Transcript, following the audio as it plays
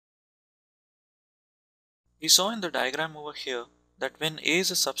We saw in the diagram over here that when A is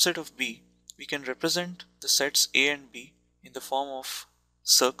a subset of B, we can represent the sets A and B in the form of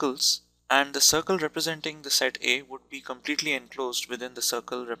circles, and the circle representing the set A would be completely enclosed within the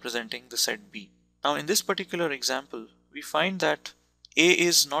circle representing the set B. Now in this particular example, we find that A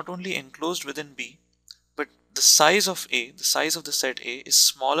is not only enclosed within B, but the size of A, the size of the set A, is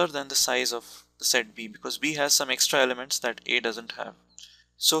smaller than the size of the set B because B has some extra elements that A doesn't have.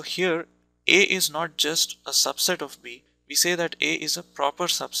 So here A is not just a subset of B, we say that A is a proper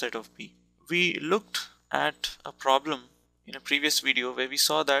subset of B. We looked at a problem in a previous video where we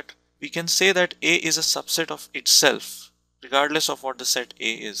saw that we can say that A is a subset of itself regardless of what the set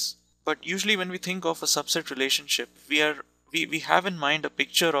A is. But usually when we think of a subset relationship, we have in mind a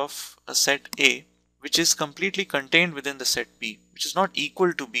picture of a set A which is completely contained within the set B, which is not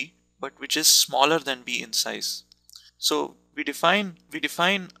equal to B, but which is smaller than B in size. So we define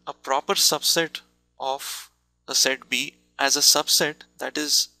a proper subset of a set B as a subset that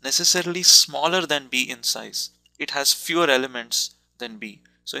is necessarily smaller than B in size. It has fewer elements than B.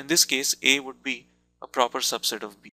 So in this case, A would be a proper subset of B.